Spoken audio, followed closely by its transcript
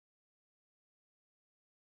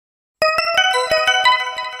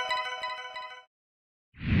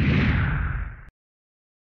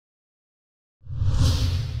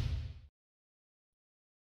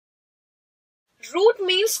root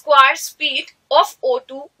mean square speed of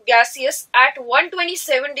O2 gaseous at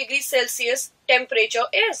 127 degrees Celsius temperature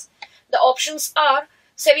is? The options are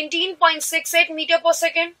 17.68 meter per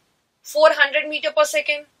second, 400 meter per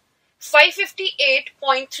second,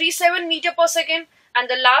 558.37 meter per second, and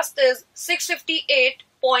the last is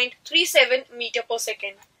 658.37 meter per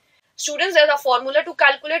second. Students, there is a formula to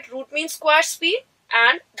calculate root mean square speed,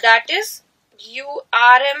 and that is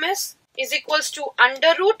URMS is equals to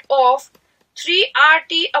under root of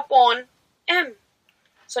 3RT upon M.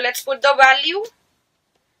 So let's put the value.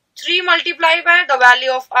 3 multiplied by the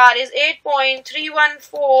value of R is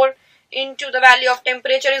 8.314 into the value of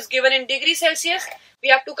temperature is given in degree Celsius. We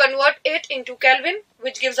have to convert it into Kelvin,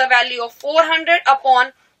 which gives a value of 400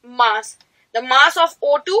 upon mass. The mass of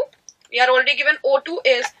O2, we are already given O2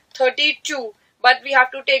 is 32, but we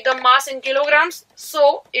have to take the mass in kilograms,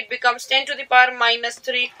 so it becomes 10 to the power minus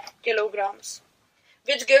 3 kilograms,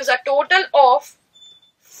 which gives a total of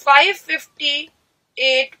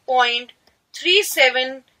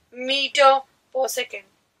 558.37 meter per second.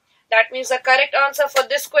 That means the correct answer for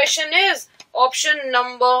this question is option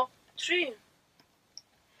number 3.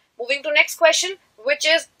 Moving to next question, which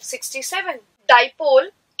is 67.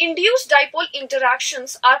 Induced dipole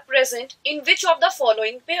interactions are present in which of the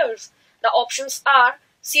following pairs? The options are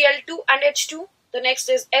Cl2 and H2, the next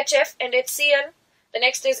is HF and HCl, the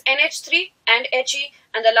next is NH3 and He,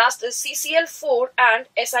 and the last is CCl4 and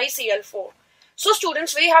SiCl4. So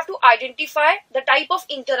students, we have to identify the type of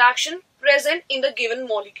interaction present in the given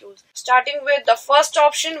molecules. Starting with the first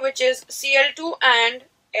option, which is Cl2 and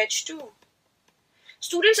H2.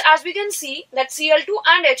 Students, as we can see that Cl2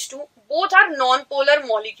 and H2 both are non-polar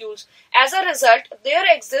molecules. As a result, there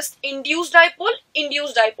exists induced dipole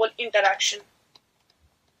interaction.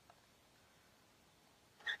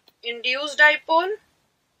 Induced dipole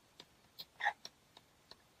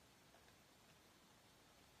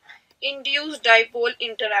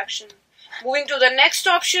interaction. Moving to the next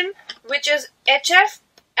option, which is HF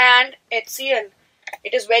and HCl.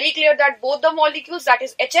 It is very clear that both the molecules, that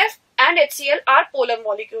is HF and HCl, are polar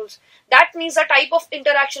molecules. That means the type of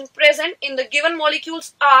interaction present in the given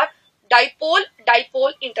molecules are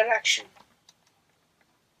dipole-dipole interaction.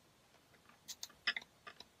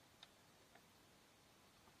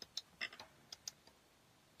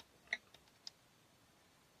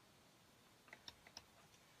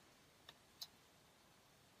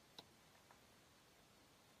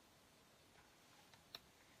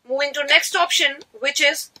 Moving to next option, which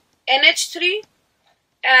is NH3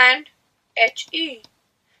 and He.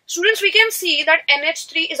 Students, we can see that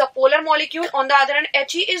NH3 is a polar molecule, on the other hand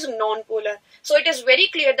He is non-polar. So it is very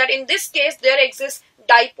clear that in this case there exists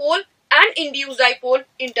dipole and induced dipole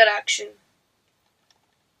interaction.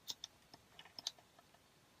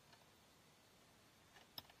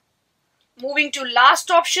 Moving to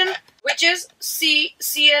last option, which is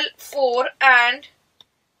CCl4 and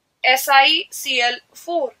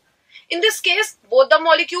SiCl4. In this case, both the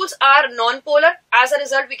molecules are non-polar. As a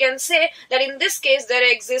result, we can say that in this case there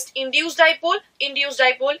exists induced dipole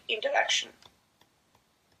interaction.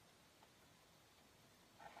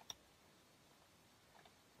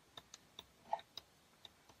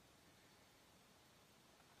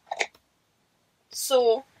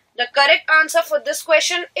 So the correct answer for this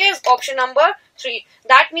question is option number 3.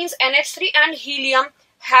 That means NH3 and helium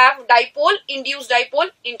have induced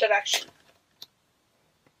dipole interaction.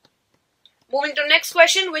 Moving to next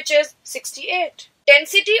question, which is 68.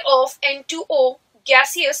 Density of N2O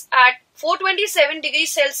gaseous at 427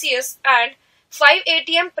 degrees Celsius and 5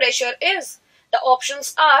 atm pressure is? The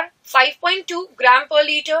options are 5.2 gram per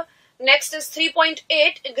liter, next is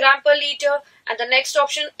 3.8 gram per liter, and the next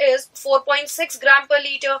option is 4.6 gram per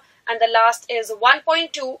liter, and the last is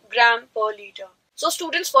 1.2 gram per liter. So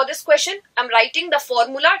students, for this question, I am writing the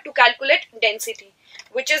formula to calculate density,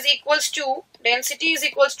 which is equals to, density is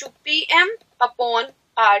equals to Pm upon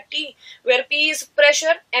RT, where P is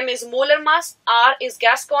pressure, M is molar mass, R is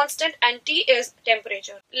gas constant, and T is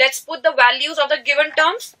temperature. Let's put the values of the given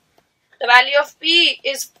terms. The value of P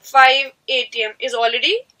is 5 atm is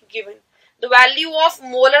already given. The value of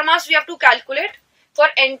molar mass we have to calculate.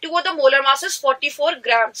 For N2O, the molar mass is 44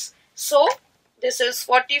 grams. So this is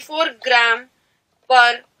 44 gram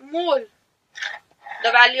per mole.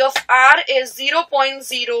 The value of R is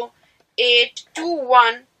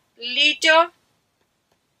 0.0821 liter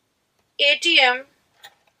atm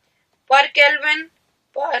per Kelvin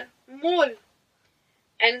per mole.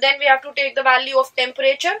 And then we have to take the value of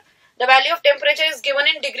temperature. The value of temperature is given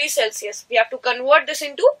in degrees Celsius. We have to convert this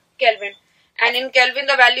into Kelvin. And in Kelvin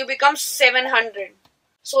the value becomes 700.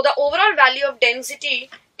 So the overall value of density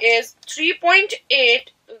is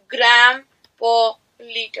 3.8 gram per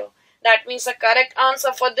liter. That means the correct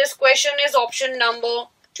answer for this question is option number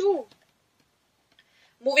 2.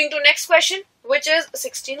 Moving to next question, which is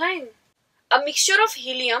 69. A mixture of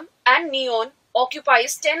helium and neon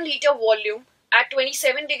occupies 10 liter volume at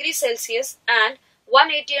 27 degrees Celsius and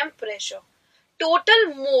 1 atm pressure.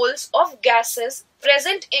 Total moles of gases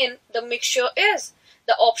present in the mixture is.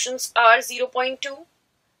 The options are 0.2,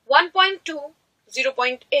 1.2,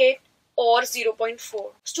 0.8 or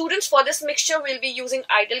 0.4. Students, for this mixture will be using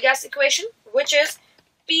ideal gas equation, which is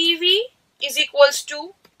PV is equals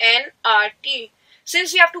to nRT.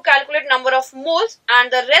 Since we have to calculate number of moles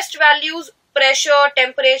and the rest values, pressure,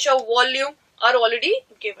 temperature, volume are already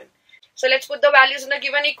given. So let's put the values in the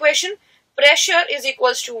given equation. Pressure is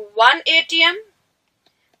equals to 1 atm.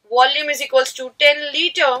 Volume is equals to 10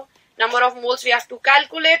 liter. Number of moles we have to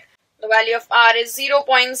calculate. The value of R is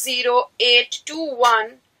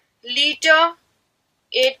 0.0821 liter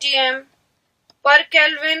atm per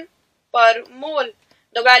Kelvin per mole.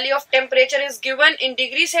 The value of temperature is given in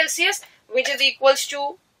degrees Celsius, which is equals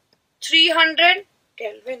to 300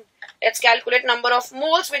 Kelvin. Let's calculate number of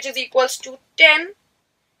moles, which is equals to 10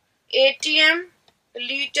 atm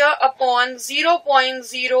liter upon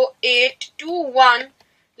 0.0821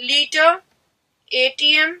 liter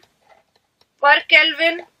atm per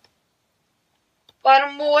Kelvin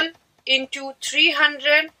per mole into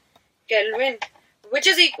 300 Kelvin, which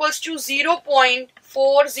is equals to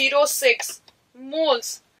 0.406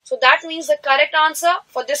 moles. So that means the correct answer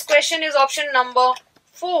for this question is option number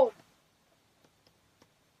 4.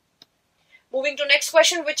 Moving to next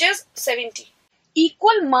question, which is 70.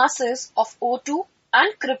 Equal masses of O2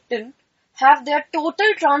 and krypton have their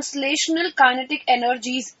total translational kinetic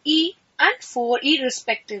energies E and 4E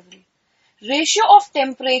respectively. Ratio of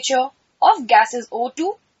temperature of gases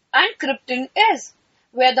O2 and krypton is,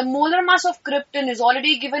 where the molar mass of krypton is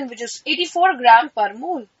already given, which is 84 gram per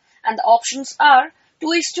mole, and the options are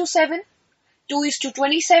 2:7,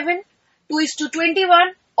 2:27,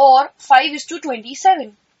 2:21 or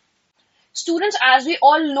 5:27. Students, as we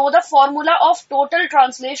all know the formula of total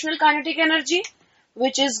translational kinetic energy,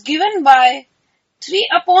 which is given by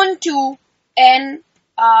 3/2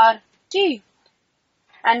 nRT,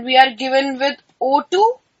 and we are given with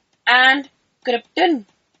O2 and krypton.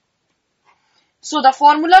 So the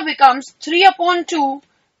formula becomes 3/2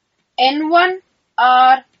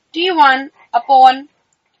 N1RT1 upon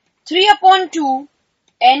 3/2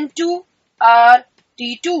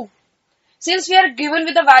 N2RT2. Since we are given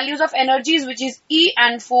with the values of energies, which is E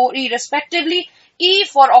and 4E respectively, E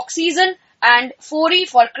for oxygen and 4E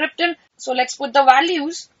for krypton. So let's put the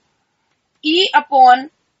values. E upon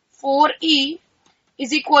 4E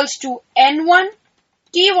is equals to N1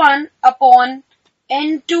 T1 upon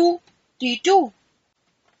N2 T2.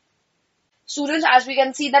 Students, as we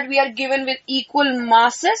can see that we are given with equal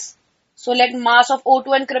masses. So let mass of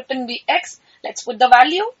O2 and krypton be X. Let's put the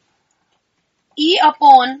value. E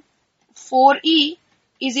upon 4E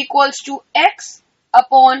is equals to X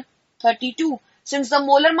upon 32. Since the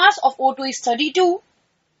molar mass of O2 is 32,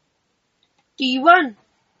 T1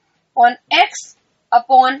 on X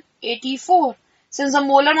upon 84. Since the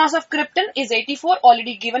molar mass of krypton is 84,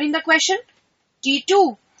 already given in the question,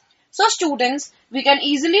 T2. So students, we can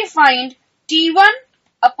easily find T1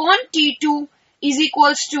 upon T2 is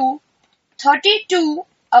equals to 32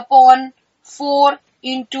 upon 4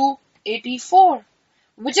 into 84,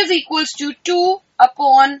 which is equals to 2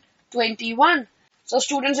 upon 21. So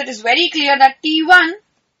students, it is very clear that T1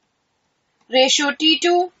 ratio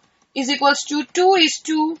T2 is equals to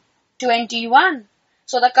 2:21.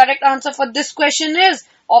 So the correct answer for this question is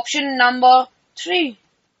option number 3.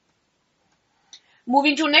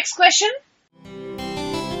 Moving to next question,